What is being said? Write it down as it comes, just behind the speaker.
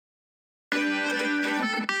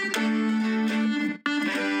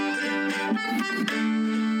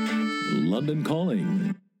London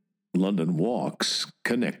Calling. London Walks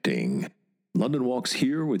Connecting. London Walks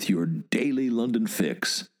here with your daily London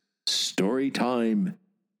fix. Story time,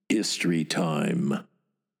 history time.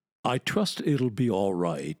 I trust it'll be all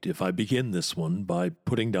right if I begin this one by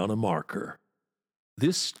putting down a marker.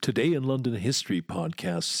 This Today in London History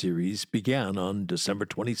podcast series began on December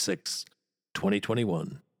 26,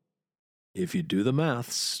 2021. If you do the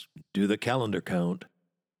maths, do the calendar count,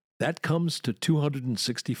 that comes to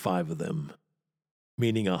 265 of them,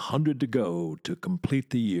 meaning 100 to go to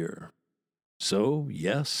complete the year. So,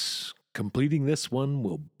 yes, completing this one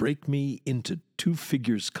will break me into two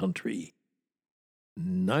figures country.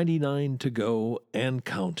 99 to go and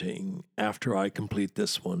counting after I complete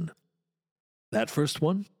this one. That first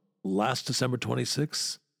one, last December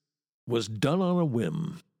 26th, was done on a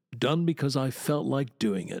whim, done because I felt like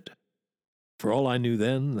doing it. For all I knew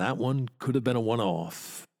then, that one could have been a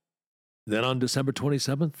one-off. Then on December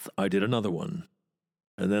 27th, I did another one,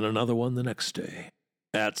 and then another one the next day.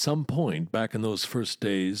 At some point back in those first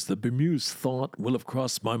days, the bemused thought will have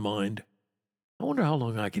crossed my mind, I wonder how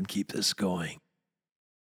long I can keep this going.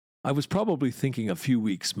 I was probably thinking a few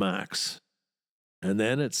weeks max. And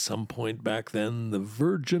then at some point back then, the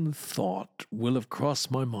virgin thought will have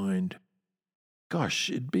crossed my mind, gosh,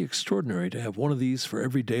 it'd be extraordinary to have one of these for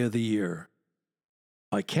every day of the year.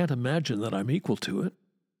 I can't imagine that I'm equal to it,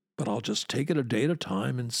 but I'll just take it a day at a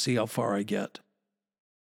time and see how far I get.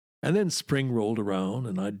 And then spring rolled around,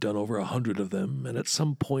 and I'd done over 100 of them, and at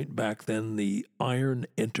some point back then, the iron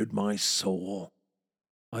entered my soul.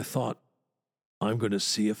 I thought, I'm going to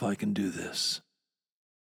see if I can do this.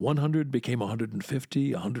 100 became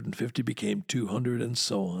 150, 150 became 200, and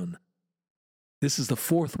so on. This is the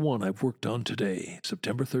fourth one I've worked on today,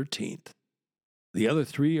 September 13th. The other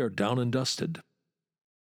three are down and dusted.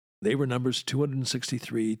 They were numbers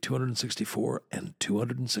 263, 264, and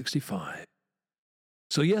 265.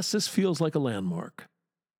 So yes, this feels like a landmark.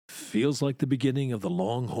 Feels like the beginning of the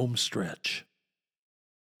long home stretch.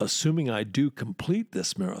 Assuming I do complete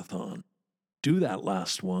this marathon, do that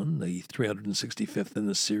last one, the 365th in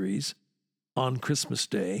the series, on Christmas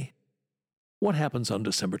Day, what happens on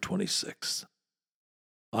December 26th?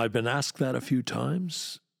 I've been asked that a few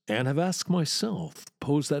times, and have asked myself,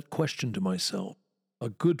 posed that question to myself, a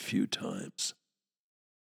good few times.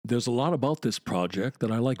 There's a lot about this project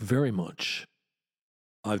that I like very much.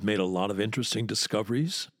 I've made a lot of interesting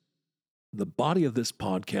discoveries. The body of this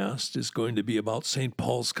podcast is going to be about St.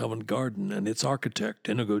 Paul's Covent Garden and its architect,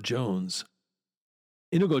 Inigo Jones.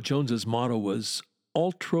 Inigo Jones's motto was,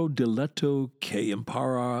 Altro diletto che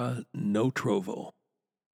imparare no trovo.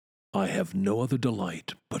 I have no other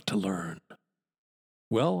delight but to learn.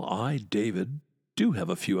 Well, I, David, do have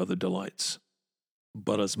a few other delights.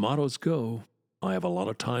 But as mottos go, I have a lot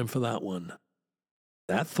of time for that one.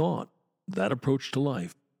 That thought, that approach to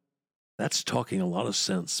life, that's talking a lot of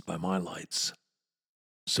sense by my lights.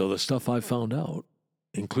 So the stuff I found out,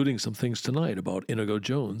 including some things tonight about Inigo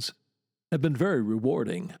Jones, have been very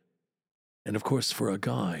rewarding. And of course, for a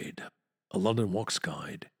guide, a London Walks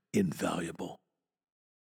guide, invaluable.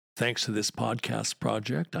 Thanks to this podcast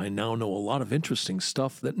project, I now know a lot of interesting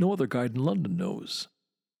stuff that no other guide in London knows.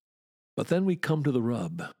 But then we come to the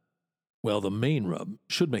rub. Well, the main rub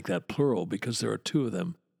should make that plural because there are two of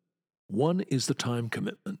them. One is the time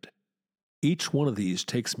commitment. Each one of these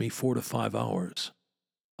takes me 4 to 5 hours.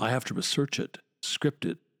 I have to research it, script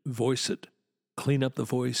it, voice it, clean up the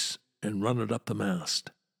voice, and run it up the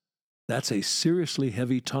mast. That's a seriously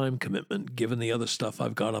heavy time commitment given the other stuff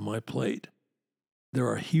I've got on my plate. There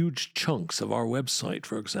are huge chunks of our website,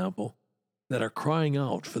 for example, that are crying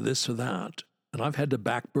out for this or that, and I've had to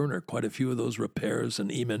back burner quite a few of those repairs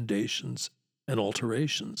and emendations and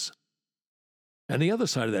alterations. And the other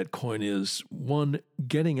side of that coin is, one,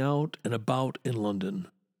 getting out and about in London.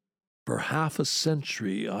 For half a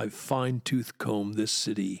century, I've fine-tooth combed this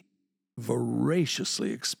city,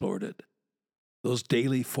 voraciously explored it. Those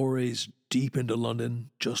daily forays deep into London,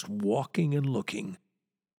 just walking and looking.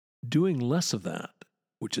 Doing less of that,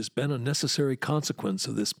 which has been a necessary consequence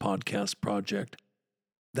of this podcast project,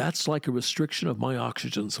 that's like a restriction of my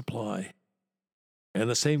oxygen supply. And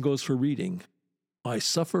the same goes for reading. I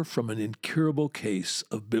suffer from an incurable case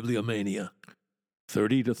of bibliomania.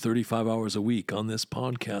 30 to 35 hours a week on this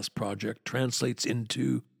podcast project translates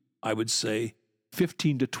into, I would say,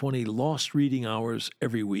 15 to 20 lost reading hours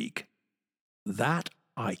every week. That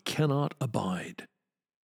I cannot abide.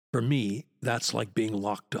 For me, that's like being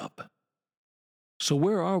locked up. So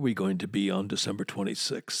where are we going to be on December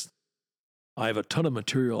 26th? I have a ton of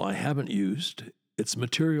material I haven't used. It's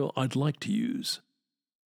material I'd like to use.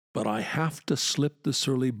 But I have to slip the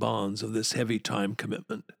surly bonds of this heavy time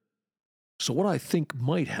commitment. So what I think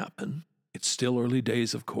might happen, it's still early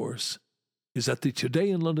days, of course, is that the Today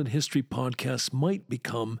in London History podcast might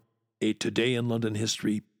become a Today in London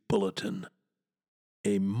History bulletin.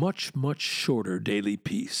 A much, much shorter daily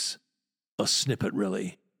piece. A snippet,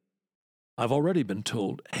 really. I've already been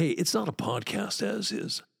told, hey, it's not a podcast as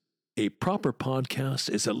is. A proper podcast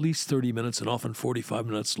is at least 30 minutes and often 45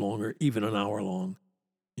 minutes longer, even an hour long.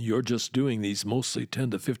 You're just doing these mostly 10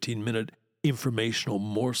 to 15 minute informational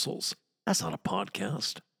morsels. That's not a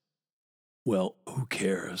podcast. Well, who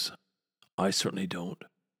cares? I certainly don't.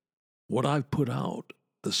 What I've put out,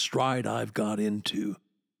 the stride I've got into,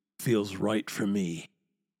 feels right for me.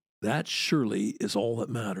 That surely is all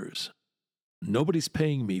that matters. Nobody's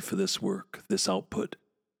paying me for this work, this output.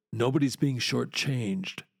 Nobody's being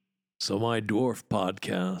shortchanged. So my dwarf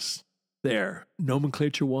podcast, there,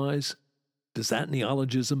 nomenclature-wise, does that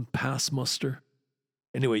neologism pass muster?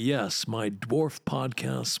 Anyway, yes, my dwarf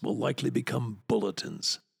podcasts will likely become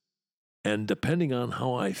bulletins. And depending on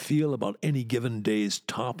how I feel about any given day's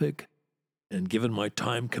topic, and given my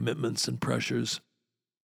time commitments and pressures,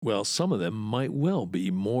 well, some of them might well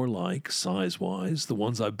be more like, size-wise, the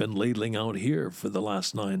ones I've been ladling out here for the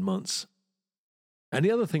last 9 months. And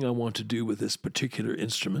the other thing I want to do with this particular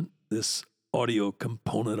instrument, this audio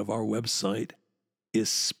component of our website, is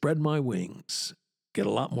spread my wings, get a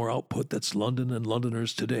lot more output that's London and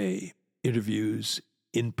Londoners today, interviews,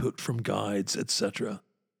 input from guides, etc.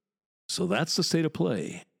 So that's the state of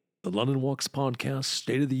play, the London Walks Podcast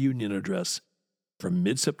State of the Union Address from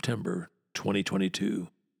mid-September 2022.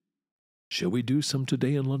 Shall we do some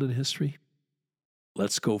Today in London history?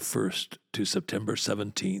 Let's go first to September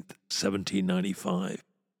 17th, 1795.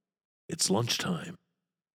 It's lunchtime.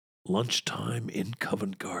 Lunchtime in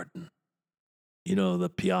Covent Garden. You know, the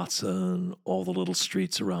piazza and all the little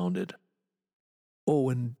streets around it. Oh,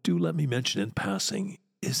 and do let me mention in passing,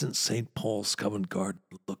 isn't St. Paul's Covent Garden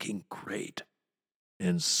looking great?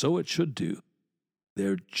 And so it should do.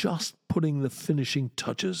 They're just putting the finishing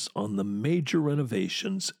touches on the major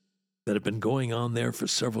renovations that have been going on there for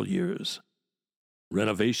several years.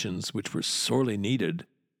 Renovations which were sorely needed,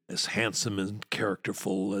 as handsome and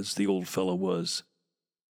characterful as the old fellow was.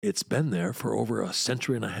 It's been there for over a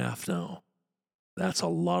century and a half now. That's a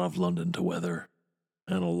lot of London to weather,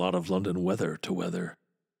 and a lot of London weather to weather.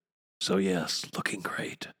 So yes, looking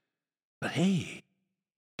great. But hey,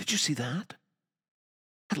 did you see that?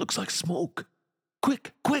 That looks like smoke.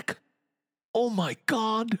 Quick, quick! Oh my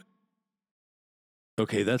God!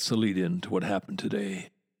 Okay, that's the lead-in to what happened today.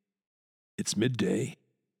 It's midday.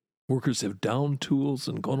 Workers have downed tools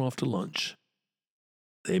and gone off to lunch.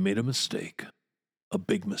 They made a mistake. A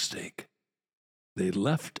big mistake. They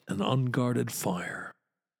left an unguarded fire.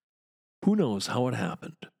 Who knows how it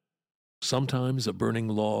happened? Sometimes a burning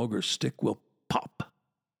log or stick will pop,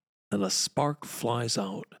 and a spark flies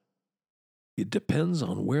out. It depends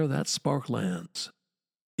on where that spark lands.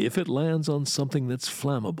 If it lands on something that's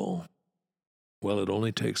flammable, well, it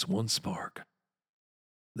only takes one spark.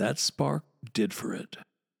 That spark did for it.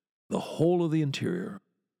 The whole of the interior,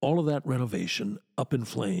 all of that renovation, up in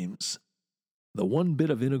flames. The one bit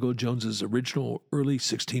of Inigo Jones's original early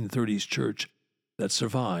 1630s church that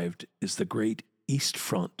survived is the great East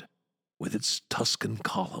Front with its Tuscan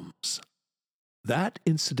columns. That,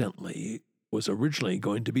 incidentally, was originally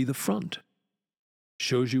going to be the front.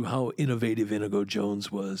 Shows you how innovative Inigo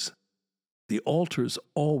Jones was. The altar's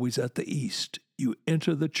always at the east. You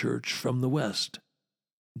enter the church from the west.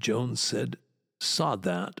 Jones said, sod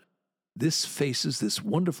that. This faces this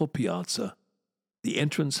wonderful piazza. The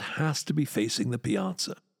entrance has to be facing the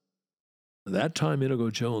piazza. That time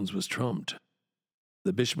Inigo Jones was trumped.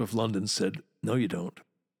 The Bishop of London said, no, you don't.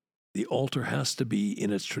 The altar has to be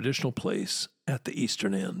in its traditional place at the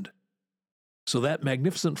eastern end. So that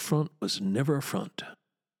magnificent front was never a front,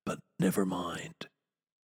 but never mind.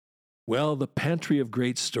 Well, the pantry of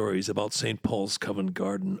great stories about St. Paul's Covent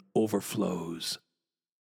Garden overflows.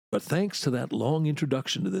 But thanks to that long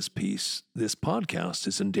introduction to this piece, this podcast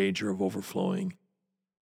is in danger of overflowing.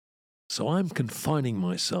 So I'm confining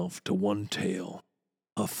myself to one tale,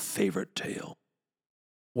 a favorite tale.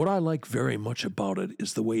 What I like very much about it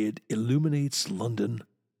is the way it illuminates London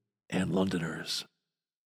and Londoners.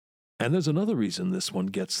 And there's another reason this one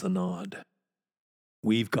gets the nod.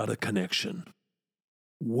 We've got a connection.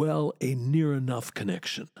 Well, a near enough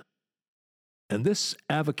connection. And this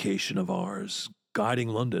avocation of ours, guiding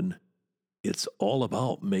London, it's all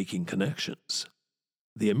about making connections.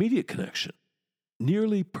 The immediate connection,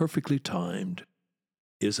 nearly perfectly timed,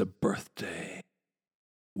 is a birthday.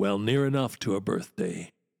 Well, near enough to a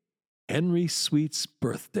birthday. Henry Sweet's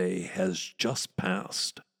birthday has just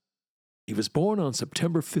passed. He was born on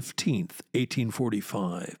September 15th,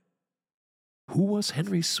 1845. Who was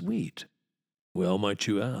Henry Sweet? Well, might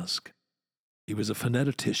you ask? He was a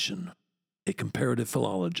phoneticist, a comparative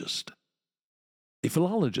philologist. A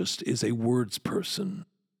philologist is a words person.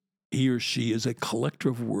 He or she is a collector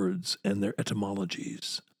of words and their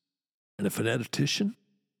etymologies. And a phoneticist?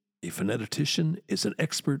 A phoneticist is an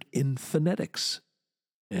expert in phonetics.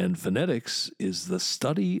 And phonetics is the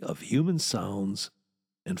study of human sounds,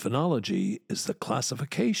 and phonology is the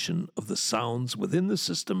classification of the sounds within the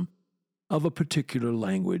system of a particular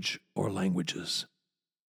language or languages.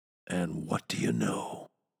 And what do you know?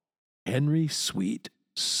 Henry Sweet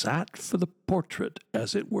sat for the portrait,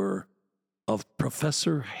 as it were, of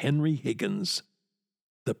Professor Henry Higgins,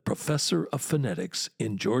 the professor of phonetics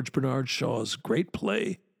in George Bernard Shaw's great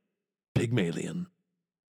play, Pygmalion,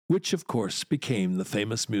 which of course became the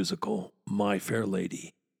famous musical My Fair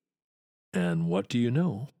Lady. And what do you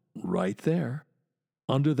know? Right there,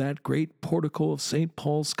 under that great portico of St.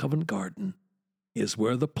 Paul's Covent Garden, is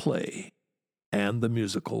where the play and the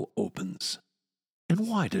musical opens. And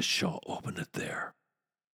why does Shaw open it there?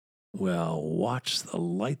 Well, watch the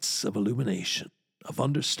lights of illumination, of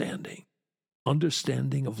understanding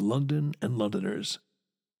of London and Londoners,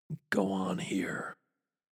 go on here.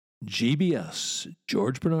 GBS,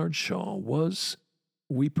 George Bernard Shaw, was,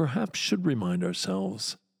 we perhaps should remind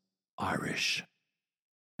ourselves, Irish.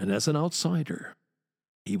 And as an outsider,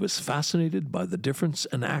 he was fascinated by the difference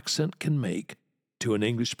an accent can make to an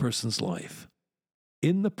English person's life.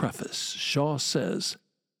 In the preface, Shaw says,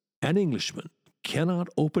 "An Englishman cannot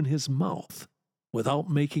open his mouth without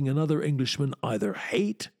making another Englishman either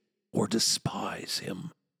hate or despise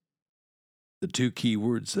him." The two key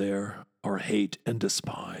words there are hate and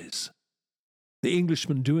despise. The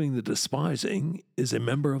Englishman doing the despising is a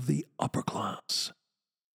member of the upper class.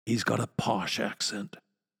 He's got a posh accent.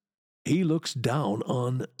 He looks down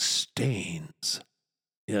on stains.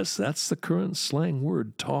 Yes, that's the current slang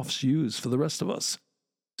word toffs use for the rest of us.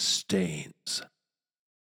 Stains.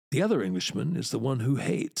 The other Englishman is the one who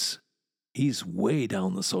hates. He's way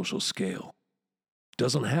down the social scale.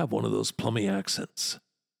 Doesn't have one of those plummy accents.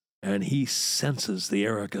 And he senses the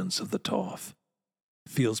arrogance of the toff.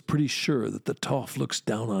 Feels pretty sure that the toff looks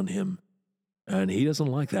down on him. And he doesn't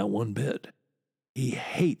like that one bit. He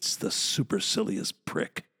hates the supercilious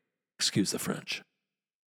prick. Excuse the French.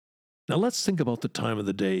 Now let's think about the time of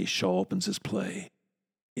the day Shaw opens his play.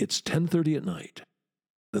 It's 10:30 at night.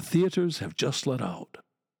 The theaters have just let out.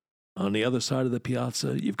 On the other side of the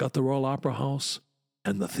piazza, you've got the Royal Opera House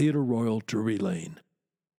and the Theatre Royal, Drury Lane,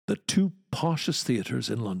 the two poshest theaters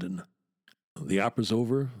in London. The opera's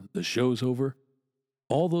over, the show's over.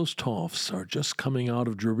 All those toffs are just coming out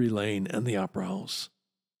of Drury Lane and the Opera House.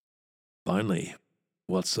 Finally,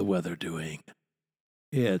 what's the weather doing?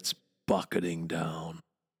 It's bucketing down.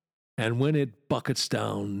 And when it buckets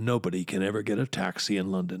down, nobody can ever get a taxi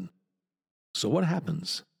in London. So what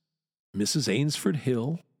happens? Mrs. Ainsford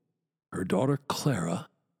Hill, her daughter Clara,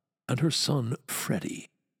 and her son Freddie.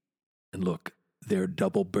 And look, their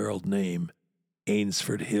double-barreled name,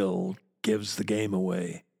 Ainsford Hill, gives the game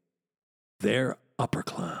away. They're upper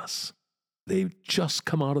class. They've just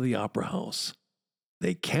come out of the opera house.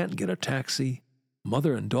 They can't get a taxi.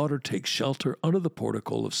 Mother and daughter take shelter under the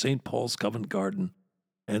portico of St. Paul's Covent Garden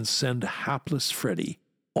and send hapless Freddie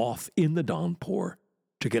off in the downpour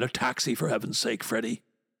to get a taxi, for heaven's sake, Freddie.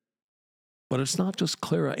 But it's not just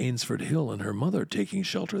Clara Ainsford Hill and her mother taking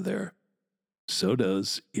shelter there. So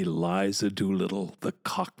does Eliza Doolittle, the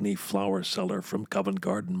Cockney flower seller from Covent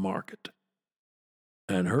Garden Market.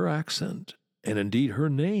 And her accent, and indeed her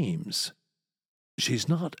names, she's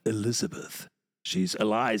not Elizabeth, she's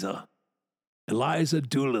Eliza. Eliza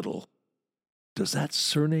Doolittle. Does that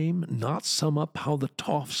surname not sum up how the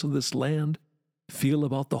toffs of this land feel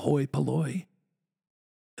about the hoi polloi?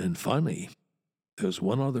 And finally, there's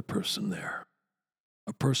one other person there,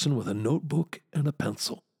 a person with a notebook and a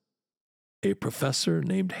pencil, a professor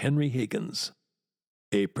named Henry Higgins,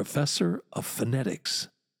 a professor of phonetics.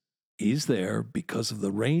 He's there because of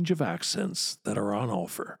the range of accents that are on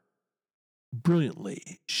offer.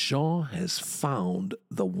 Brilliantly, Shaw has found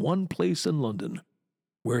the one place in London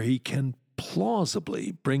where he can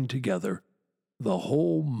plausibly bring together the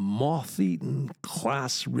whole moth-eaten,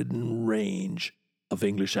 class-ridden range of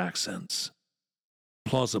English accents.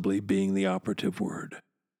 Plausibly being the operative word.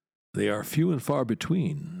 They are few and far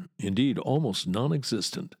between, indeed almost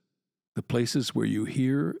non-existent, the places where you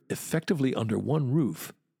hear, effectively under one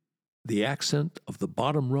roof, the accent of the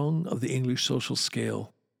bottom rung of the English social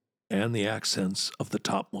scale and the accents of the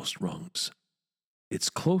topmost rungs. It's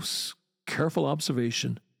close, careful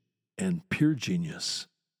observation and pure genius.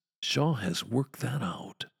 Shaw has worked that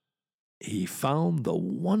out. He found the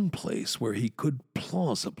one place where he could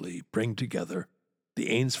plausibly bring together the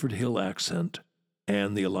Ainsford Hill accent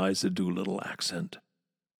and the Eliza Doolittle accent.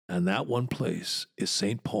 And that one place is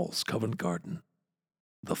St. Paul's Covent Garden,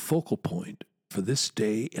 the focal point for this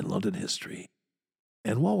day in London history.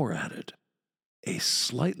 And while we're at it, a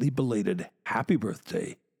slightly belated happy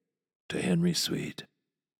birthday to Henry Sweet.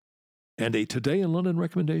 And a Today in London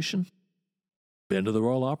recommendation? Been to the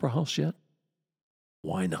Royal Opera House yet?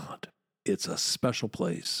 Why not? It's a special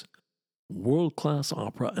place. World-class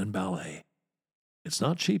opera and ballet. It's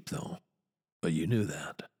not cheap, though, but you knew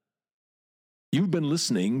that. You've been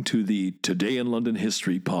listening to the Today in London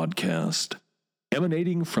History podcast,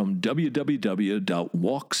 emanating from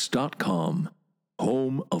www.walks.com,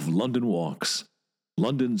 home of London Walks,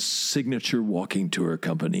 London's signature walking tour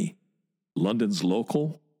company, London's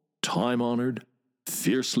local, time-honored,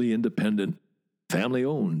 fiercely independent,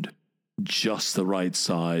 family-owned, just the right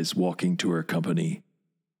size walking tour company.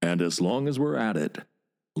 And as long as we're at it,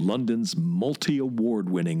 London's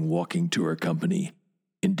multi-award-winning walking tour company.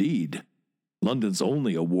 Indeed, London's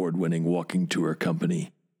only award-winning walking tour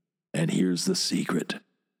company. And here's the secret.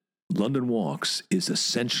 London Walks is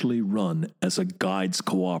essentially run as a guides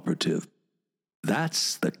cooperative.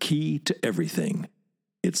 That's the key to everything.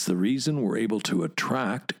 It's the reason we're able to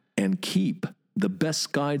attract and keep the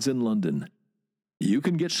best guides in London. You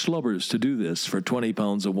can get schlubbers to do this for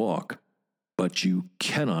 £20 a walk, but you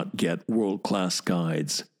cannot get world-class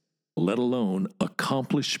guides, let alone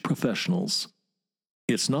accomplished professionals.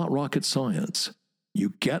 It's not rocket science.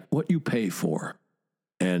 You get what you pay for.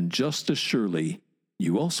 And just as surely,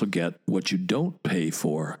 you also get what you don't pay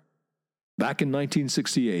for. Back in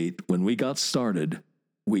 1968, when we got started,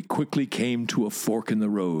 we quickly came to a fork in the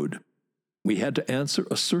road. We had to answer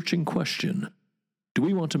a searching question. Do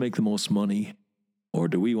we want to make the most money, or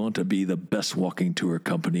do we want to be the best walking tour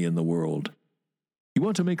company in the world? You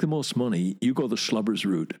want to make the most money, you go the schlubbers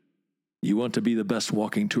route. You want to be the best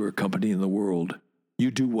walking tour company in the world, you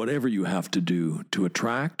do whatever you have to do to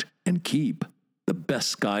attract and keep the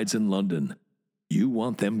best guides in London. You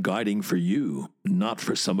want them guiding for you, not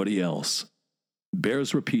for somebody else.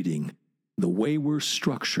 Bears repeating, the way we're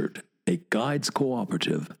structured, a guides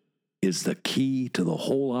cooperative, is the key to the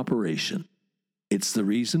whole operation. It's the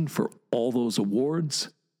reason for all those awards.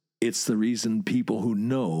 It's the reason people who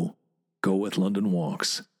know go with London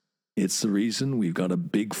Walks. It's the reason we've got a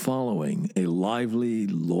big following, a lively,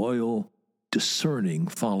 loyal, discerning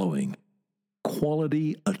following.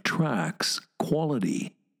 Quality attracts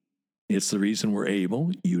quality. It's the reason we're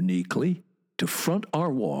able, uniquely, to front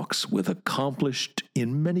our walks with accomplished,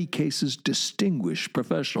 in many cases distinguished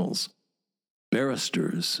professionals.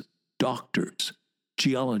 Barristers, doctors,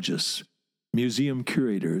 geologists, museum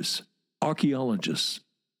curators, archaeologists,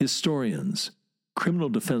 historians, criminal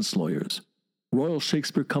defense lawyers, Royal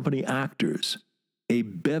Shakespeare Company actors, a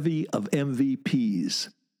bevy of MVPs,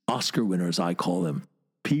 Oscar winners I call them,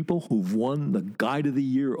 people who've won the Guide of the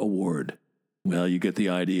Year award. Well, you get the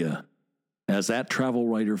idea. As that travel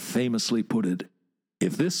writer famously put it,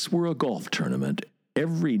 if this were a golf tournament,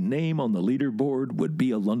 every name on the leaderboard would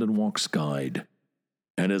be a London Walks guide.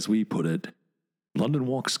 And as we put it, London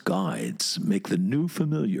Walks guides make the new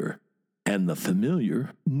familiar, and the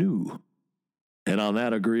familiar new. And on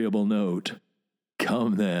that agreeable note,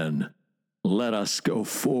 come then, let us go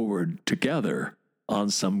forward together on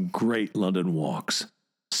some great London Walks.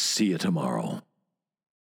 See you tomorrow.